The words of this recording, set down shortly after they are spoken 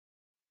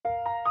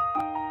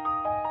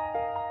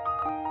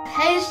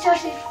Hey, it's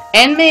Joshie.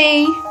 And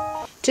me.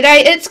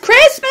 Today it's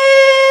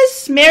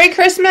Christmas! Merry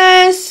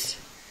Christmas!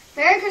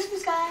 Merry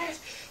Christmas,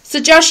 guys. So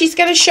Joshie's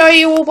going to show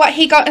you all what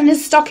he got in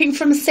his stocking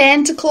from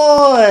Santa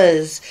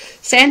Claus.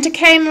 Santa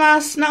came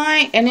last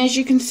night, and as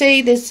you can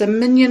see, there's some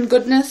minion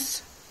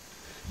goodness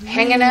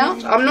hanging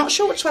out. I'm not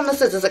sure which one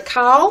this is. Is it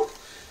Carl?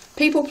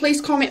 People,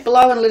 please comment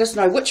below and let us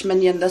know which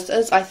minion this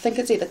is. I think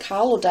it's either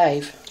Carl or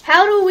Dave.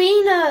 How do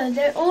we know?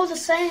 They're all the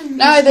same.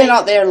 No, they're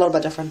not. They're a little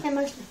bit different. Yeah,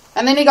 mostly.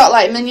 And then he got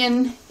like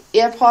minion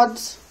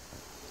AirPods.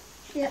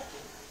 Yep.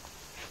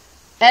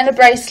 And a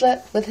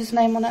bracelet with his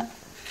name on it.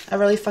 A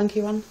really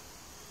funky one.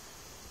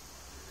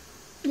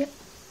 Yep.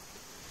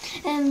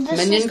 And this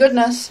Minion is,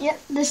 goodness.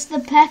 Yep, this is the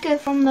packet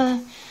from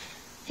the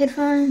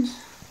headphones.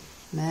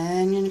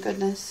 Minion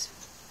goodness.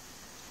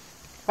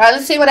 Right,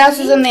 let's see what else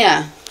is in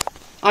there.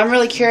 I'm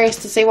really curious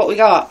to see what we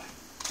got.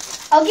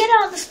 I'll get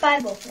out the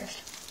spider ball first.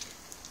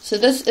 So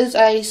this is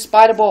a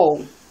spider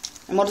ball.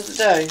 And what does it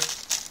do?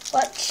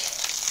 Watch.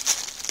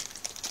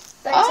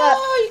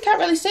 Oh, you can't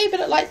really see,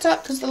 but it lights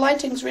up because the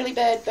lighting's really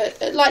bad, but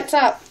it lights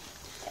up.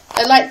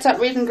 It lights up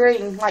red and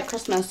green like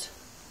Christmas.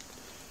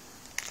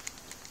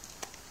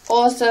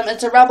 Awesome.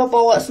 It's a rubber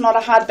ball. It's not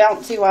a hard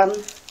bouncy one.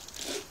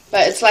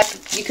 But it's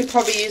like you could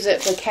probably use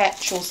it for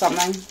catch or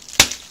something.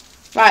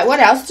 Right, what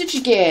else did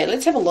you get?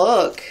 Let's have a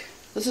look.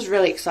 This is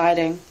really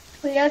exciting.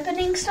 Are you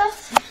opening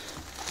stuff?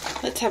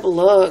 Let's have a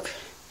look.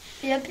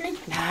 Are you opening?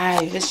 No,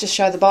 let's just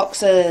show the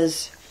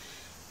boxes.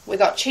 We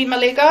got Chima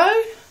Lego.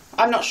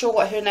 I'm not sure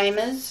what her name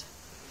is.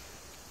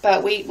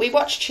 But we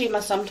watch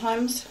Chima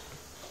sometimes.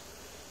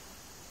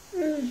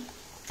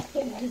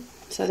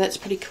 So that's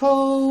pretty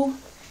cool.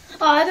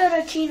 Oh, I got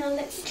a Chima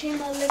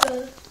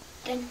Lego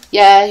thing.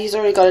 Yeah, he's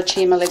already got a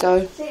Chima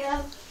Lego See,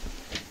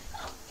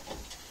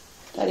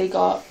 that he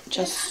got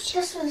just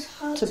this was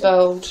hard to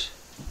build.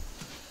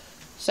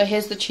 So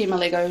here's the Chima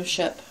Lego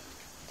ship.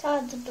 It's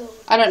hard to build.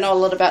 I don't know a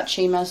lot about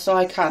Chima, so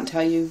I can't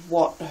tell you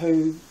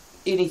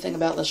anything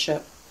about this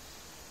ship.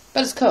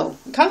 But it's cool.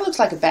 It kind of looks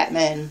like a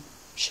Batman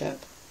ship.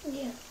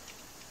 Yeah.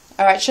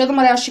 Alright, show them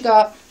what else you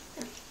got.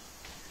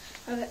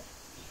 Okay.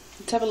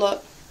 Let's have a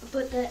look.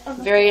 Put that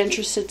on. Very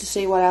interested to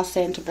see what our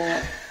Santa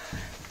bought.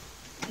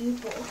 You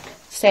bought.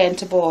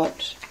 Santa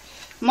bought.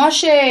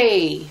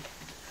 Moshi!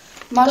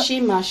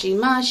 Moshi, Moshi,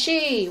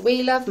 Moshi.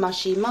 We love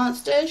Moshi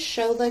monsters.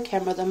 Show the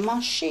camera the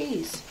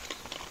Moshis.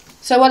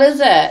 So what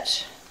is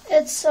it?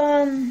 It's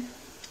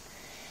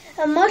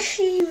a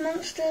Moshi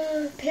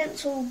monster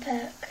pencil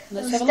pack.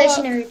 Let's Or have a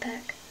stationery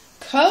pack.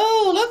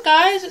 Cool. Look,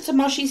 guys. It's a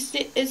Moshi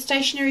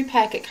stationery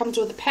pack. It comes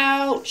with a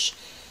pouch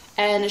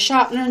and a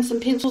sharpener and some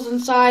pencils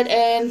inside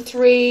and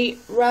 3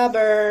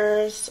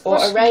 rubbers or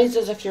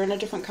erasers if you're in a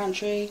different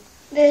country.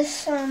 There's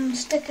some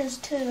stickers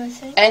too, I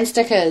think. And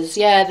stickers.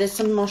 Yeah, there's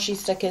some Moshi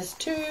stickers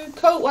too.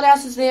 Cool. What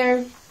else is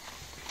there?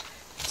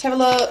 Let's have a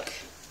look.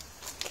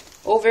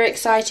 All very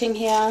exciting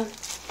here.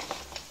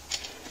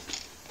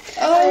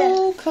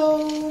 Oh,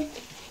 cool.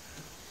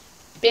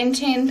 Ben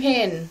 10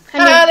 pen.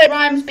 Ah, that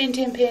rhymes, Ben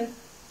 10 pen.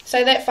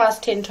 Say that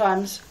fast 10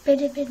 times.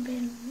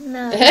 Ben.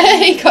 No.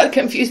 He got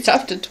confused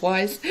after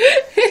twice.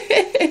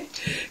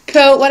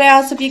 Cool. What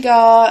else have you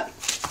got?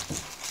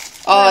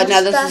 Oh,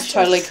 now this is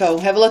totally cool.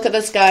 Have a look at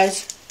this,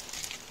 guys.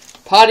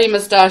 Party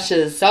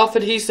moustaches.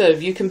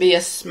 Self-adhesive. You can be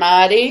a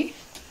smarty,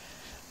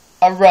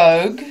 a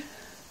rogue,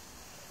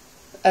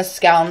 a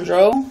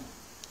scoundrel,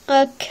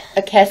 a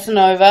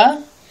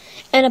Casanova,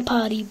 And a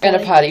party boy. and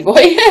a party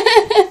boy.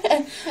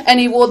 And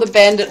he wore the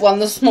bandit one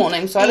this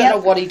morning, so I don't know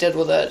what he did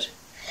with it.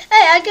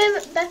 Hey, I gave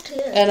it back to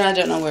you. And I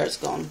don't know where it's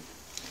gone.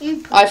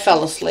 I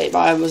fell asleep.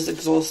 I was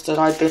exhausted.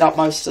 I'd been up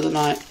most of the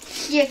night.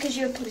 Yeah, because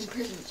you were putting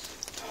presents.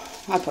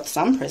 I put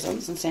some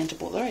presents and Santa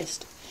bought the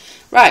rest.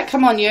 Right,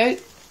 come on, you.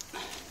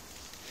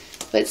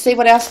 Let's see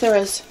what else there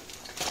is.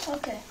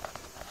 Okay.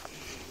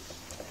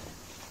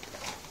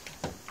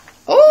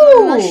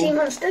 Ooh! Moshi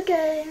Monster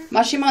game.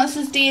 Moshi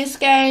Monsters DS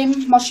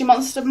game. Moshi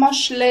Monster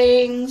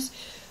Moshlings.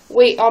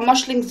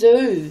 Moshling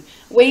Zoo.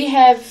 We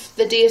have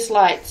the DS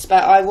Lights,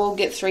 but I will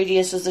get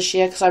 3DSs this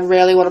year because I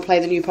really want to play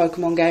the new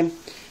Pokemon game.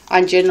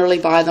 I generally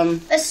buy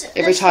them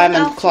every time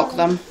and clock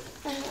them.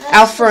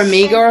 Alpha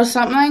Omega or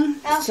something?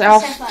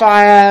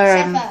 Sapphire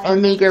and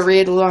Omega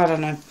Red, or I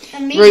don't know.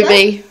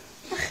 Ruby.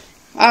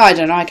 Oh, I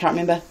don't know, I can't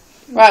remember.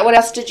 Right, what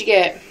else did you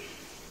get?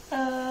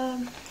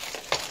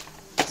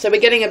 So we're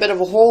getting a bit of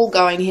a haul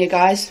going here,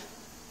 guys.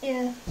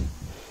 Yeah.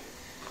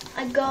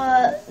 I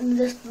got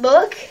this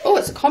book. Oh,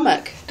 it's a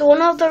comic.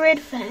 Dawn of the Red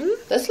Fang.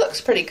 This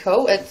looks pretty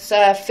cool. It's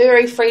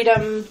Furry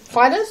Freedom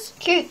Fighters.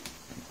 Cute.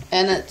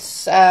 And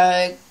it's,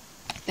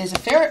 there's a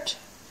ferret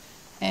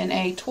and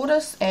a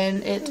tortoise,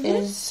 and it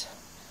is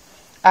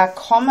a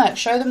comic.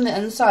 Show them the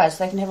inside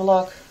so they can have a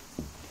look.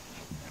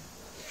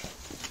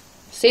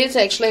 See, it's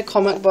actually a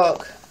comic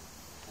book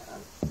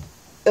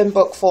in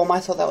book form. I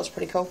thought that was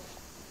pretty cool.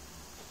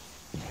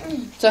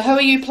 So who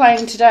are you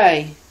playing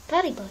today?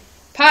 Party boy.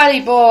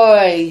 Party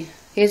boy.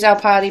 Here's our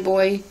party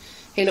boy.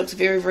 He looks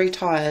very, very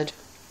tired.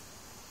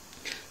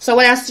 So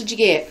what else did you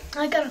get?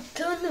 I got up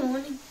 2 in the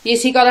morning.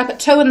 Yes, he got up at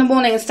 2 in the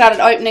morning and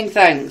started opening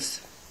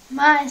things.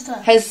 My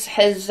stuff. His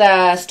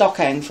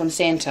stocking from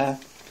Santa.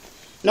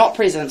 Not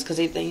presents, because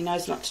he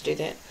knows not to do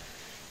that.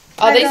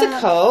 Oh, these are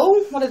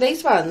cool. What are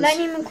these ones?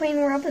 Lightning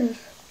McQueen rubbers.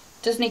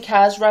 Disney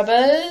Cars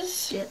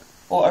rubbers. Yeah.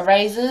 Or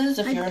erasers,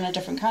 if you're in a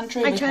different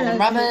country. We call them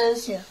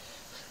rubbers. Yeah.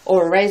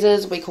 Or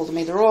erasers, we call them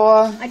either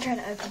or. I tried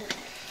to open it.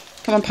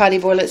 Come on, party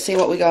boy, let's see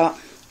what we got.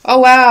 Oh,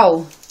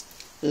 wow.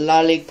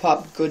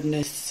 Lollipop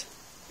goodness.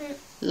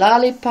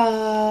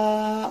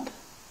 Lollipop.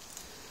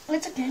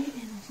 What's a candy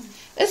cane or something?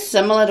 It's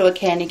similar to a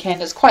candy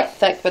cane. It's quite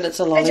thick, but it's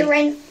a lolly. It's a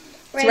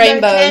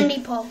rainbow candy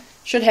pop.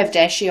 Should have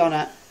Dashie on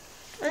it.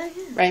 Oh,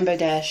 yeah. Rainbow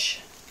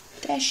Dash.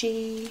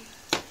 Dashie.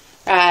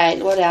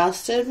 Right, what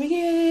else did we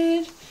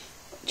get?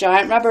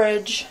 Giant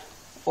rubberage.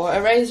 Or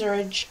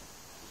eraserage.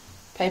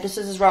 Paper,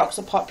 scissors, rocks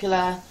are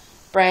popular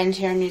brand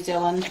here in New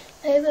Zealand.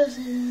 Paper,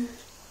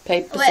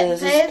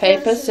 scissors.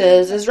 Paper,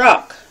 scissors,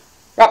 rock.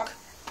 Rock.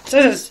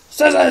 Scissors.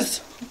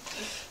 Scissors.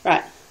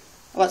 Right.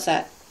 What's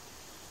that?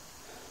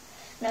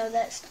 No,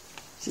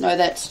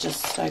 that's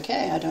just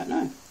okay. I don't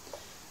know.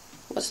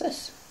 What's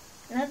this?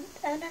 No,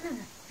 I don't know.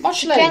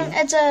 Moshling.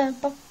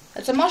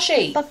 It's a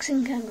moshi.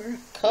 boxing kangaroo.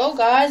 Cool,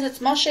 guys. It's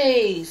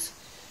moshies.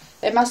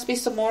 There must be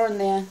some more in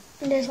there.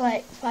 There's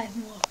like 5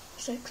 more.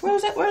 6 Where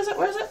is it? Where is it?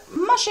 Where is it?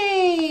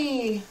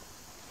 Moshi.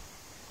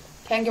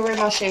 Kangaroo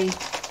moshi.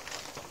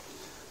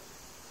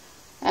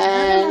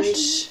 And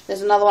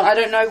there's another one. I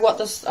don't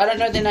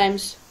know their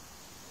names,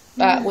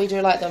 but we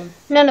do like them.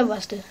 None of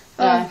us do.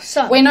 No. Oh,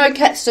 some. We know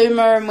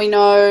Katsuma and we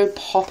know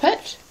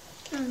Poppet,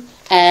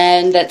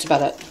 and that's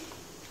about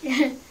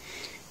it.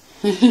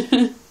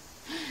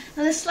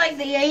 Looks like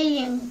the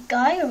alien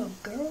guy or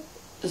girl.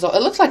 It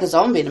looks like a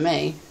zombie to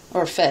me,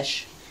 or a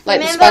fish,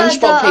 like Remember the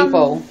SpongeBob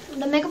people.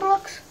 The Mega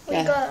Blocks.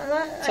 Yeah.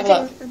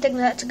 I think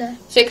that's a guy.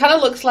 So it kind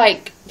of looks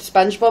like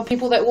SpongeBob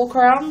people that walk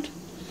around.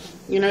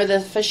 You know, the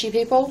fishy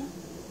people.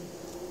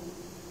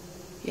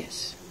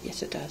 Yes,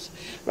 yes, it does.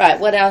 Right,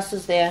 what else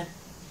is there?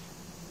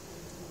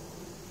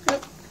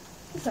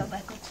 It's all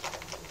backwards.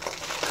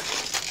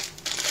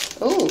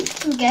 Ooh,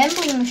 A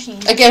gambling machine.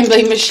 a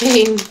gambling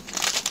machine.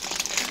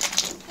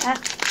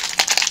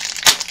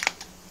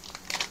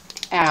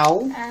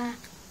 Ow.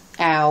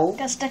 Ow.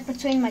 Got stuck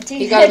between my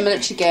teeth. You got a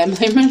miniature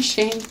gambling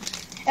machine. It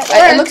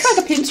It looks like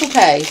a pencil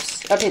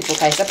case. A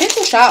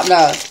pencil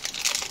sharpener.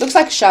 Looks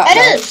like a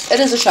sharpener. It is. It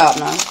is a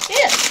sharpener.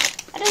 Yeah.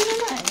 I don't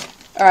know.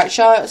 Alright,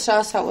 show us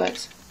how it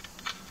works.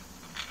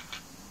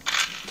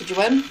 Did you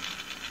win?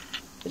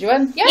 Did you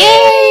win? Yay!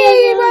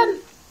 You won!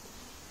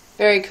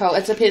 Very cool.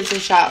 It's a pencil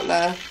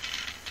sharpener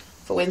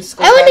for when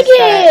school I won goes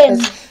again!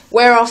 back. 'Cause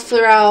we're off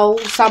for our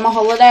summer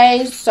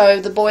holidays, so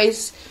the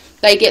boys,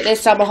 they get their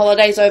summer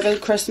holidays over the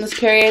Christmas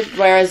period,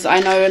 whereas I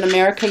know in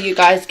America you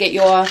guys get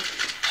your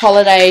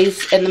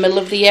holidays in the middle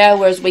of the year,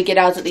 whereas we get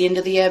ours at the end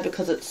of the year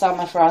because it's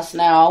summer for us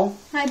now.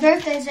 My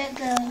birthday's at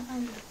the...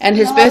 And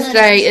his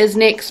birthday is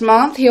next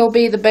month. He'll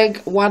be the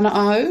big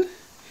 1-0.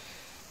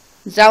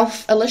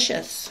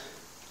 Zelf-alicious.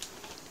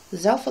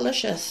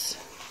 Zelf-alicious.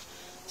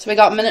 So we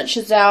got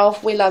miniature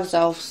Zelf. We love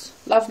Zelfs.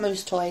 Love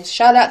Moose Toys.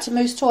 Shout out to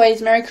Moose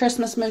Toys. Merry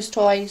Christmas, Moose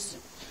Toys.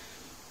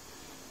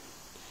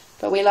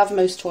 But we love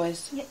Moose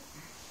Toys. Yep.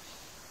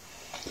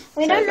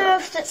 We don't know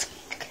if this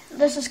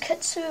is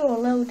Kitsu or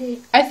Lil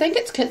D. I think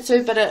it's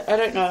Kitsu, but I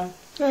don't know.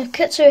 No,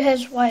 Kitsu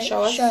has white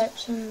Show us.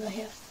 stripes in the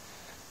hair.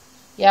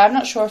 Yeah, I'm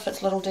not sure if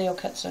it's Little D or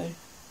Kitsu.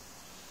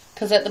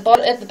 Because at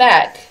the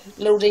back,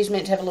 Little D's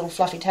meant to have a little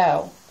fluffy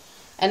tail.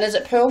 And is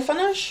it pearl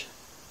finish?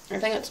 I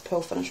think it's a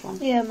pearl finish one.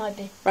 Yeah, it might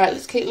be. Right,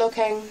 let's keep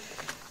looking.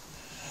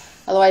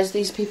 Otherwise,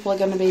 these people are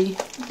going to be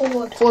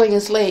Bored. falling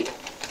asleep.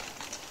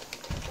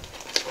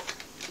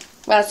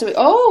 Well,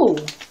 so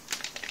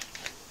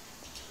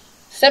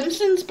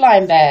Simpsons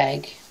blind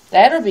bag.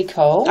 That'll be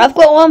cool. I've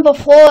got one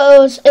before it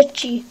was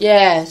itchy.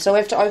 Yeah, so we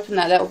have to open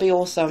that. That would be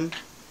awesome.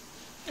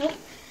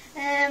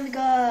 And we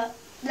got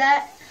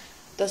that.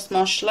 This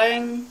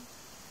moshling.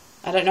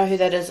 I don't know who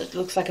that is. It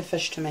looks like a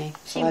fish to me.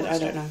 So I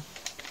don't know.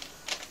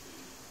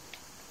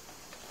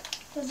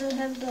 Does it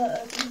have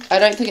the open? I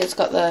don't think it's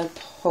got the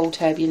pull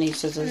tab. You need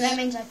scissors. That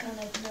means I can't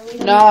open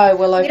it. No,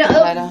 we'll open it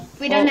later.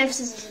 We don't have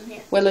scissors in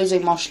here. We're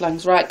losing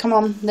moshlings. Right, come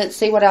on. Let's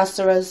see what else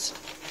there is.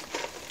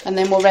 And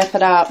then we'll wrap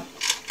it up.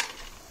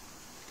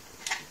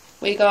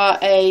 We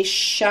got a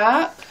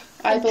shark,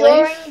 I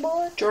believe. Drawing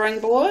board. Drawing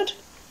board.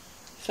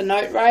 For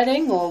note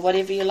writing or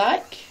whatever you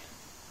like.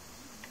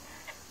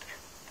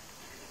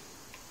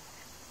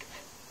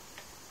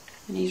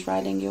 And he's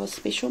writing your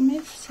special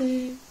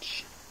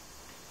message.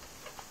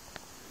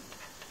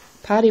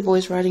 Party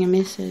boy's writing a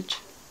message.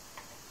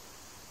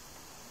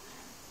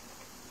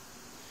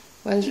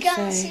 What does You it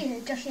can't say? see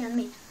it, Joshie and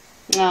me.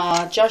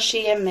 Aw,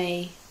 Joshie and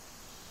me.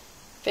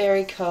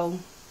 Very cool.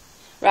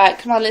 Right,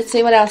 come on, let's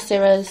see what else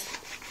there is.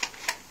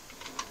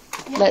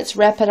 Yep. Let's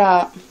wrap it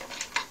up.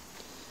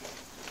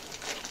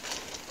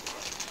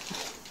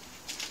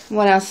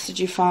 What else did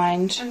you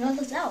find?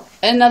 Another Zelf.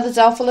 Another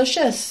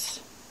Zelfalicious.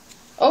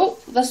 Oh,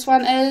 this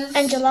one is...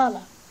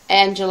 Angelala.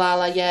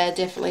 Angelala, yeah,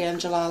 definitely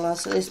Angelala.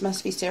 So this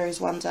must be Series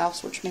 1's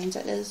elves, which means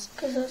it is.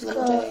 Because it's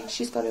Little got D.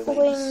 She's got her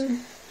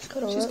wings.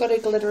 She's got her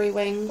glittery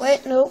wings.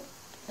 Wait, no.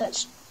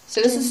 That's...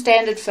 So this is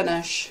standard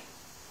finish.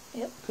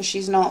 Yep. Because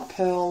she's not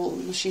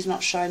pearl, she's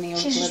not shiny or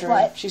She's glittery. just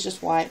white. She's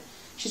just white.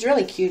 She's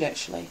really cute,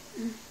 actually.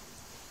 Mm.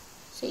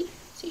 See?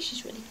 See,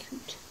 she's really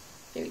cute.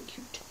 Very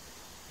cute.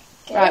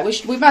 Okay.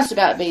 Right, we must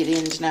about be at the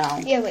end now.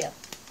 Yeah, we are.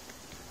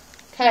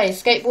 Okay,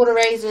 skateboard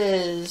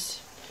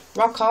erasers.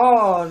 Rock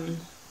on.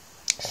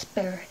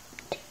 Spirit.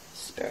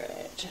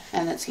 Spirit.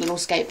 And it's little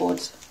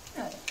skateboards.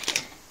 Oh.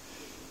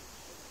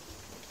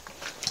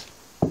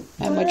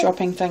 And we're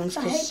dropping things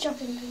I hate because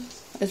dropping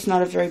things. it's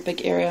not a very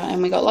big area.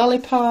 And we got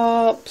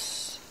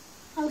lollipops.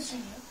 I'll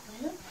sing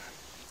it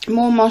later.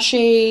 More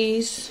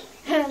moshies.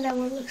 That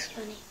one looks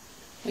funny.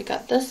 We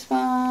got this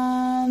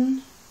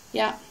one.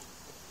 Yeah.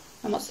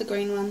 And what's the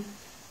green one?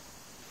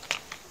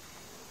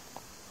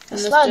 And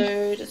this slug.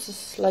 dude, it's a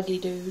sluggy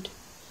dude.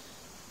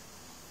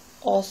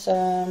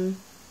 Awesome.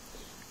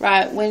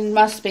 Right, we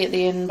must be at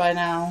the end by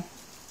now.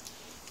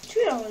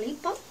 2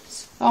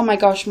 lollipops. Oh my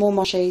gosh, more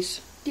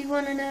moshies. Do you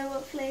want to know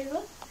what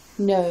flavour?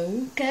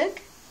 No.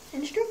 Coke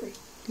and strawberry.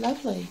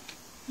 Lovely.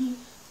 Mm.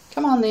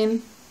 Come on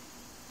then.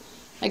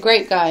 A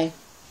grape guy.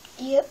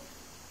 Yep.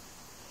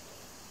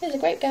 There's a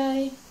grape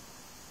guy.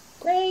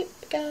 Grape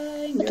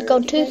guy. With the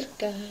gold tooth.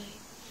 Guy.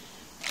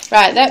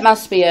 Right, that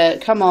must be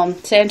it. Come on.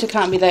 Santa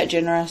can't be that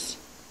generous.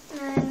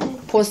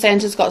 Poor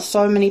Santa's got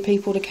so many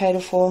people to cater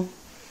for.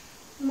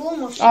 More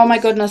mushrooms. Oh my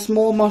goodness,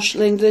 more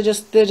moshlings.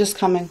 They're just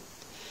coming.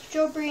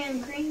 Strawberry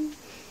and cream.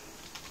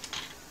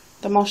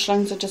 The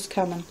moshlings are just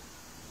coming.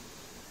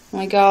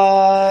 We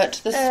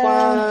got this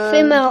one.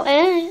 Female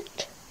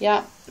ant.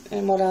 Yeah.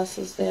 And what else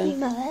is there?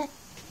 Female ant.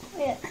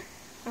 Yeah.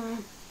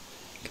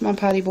 Come on,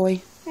 party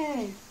boy.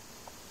 Yeah.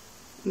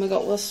 And we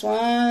got this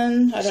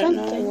one. I don't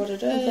know Something. what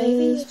it A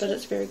baby. is, but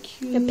it's very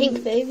cute. A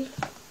pink baby.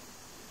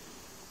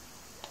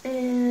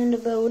 And a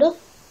builder.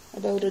 A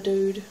builder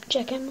dude.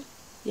 Jackhammer.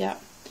 Yeah.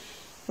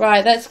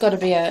 Right, that's got to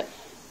be it.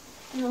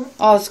 No.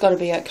 Oh, it's got to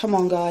be it. Come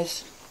on,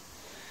 guys.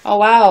 Oh,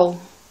 wow.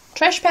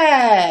 Trash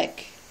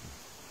pack.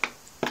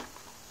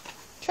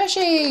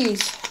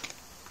 Trashies.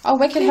 Oh,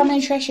 wicked, how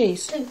many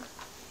trashies? 2.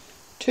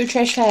 2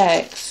 trash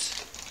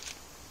packs.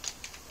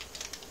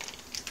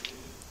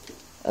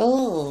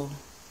 Oh.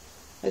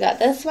 We got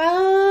this one.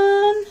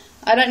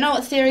 I don't know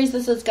what series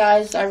this is,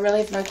 guys. I really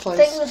have no clue. I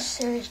think this is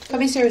series 2. Could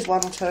be series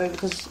 1 or 2,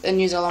 because in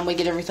New Zealand we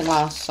get everything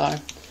last, so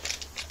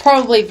it's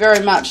probably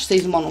very much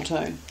season 1 or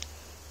 2.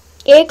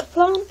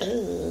 Eggplant?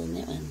 Oh,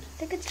 that one. I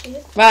think it's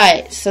eggplant.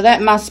 Right, so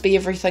that must be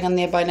everything in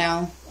there by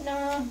now.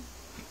 No.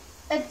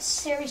 It's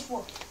series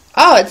 4.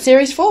 Oh, it's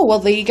series 4. Well,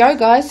 there you go,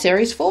 guys.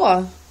 Series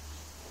 4.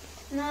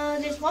 No,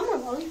 there's one more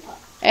lollipop.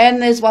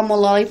 And there's one more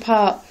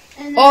lollipop.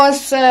 And then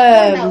Awesome.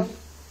 watermelon.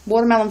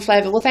 Watermelon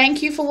flavour. Well,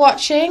 thank you for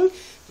watching.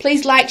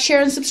 Please like,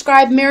 share and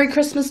subscribe. Merry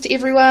Christmas to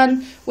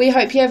everyone. We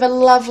hope you have a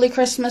lovely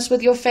Christmas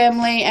with your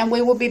family. And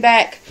we will be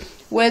back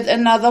with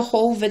another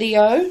haul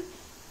video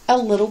a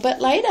little bit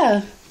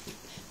later.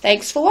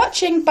 Thanks for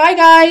watching. Bye,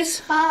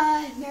 guys.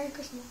 Bye. Merry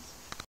Christmas.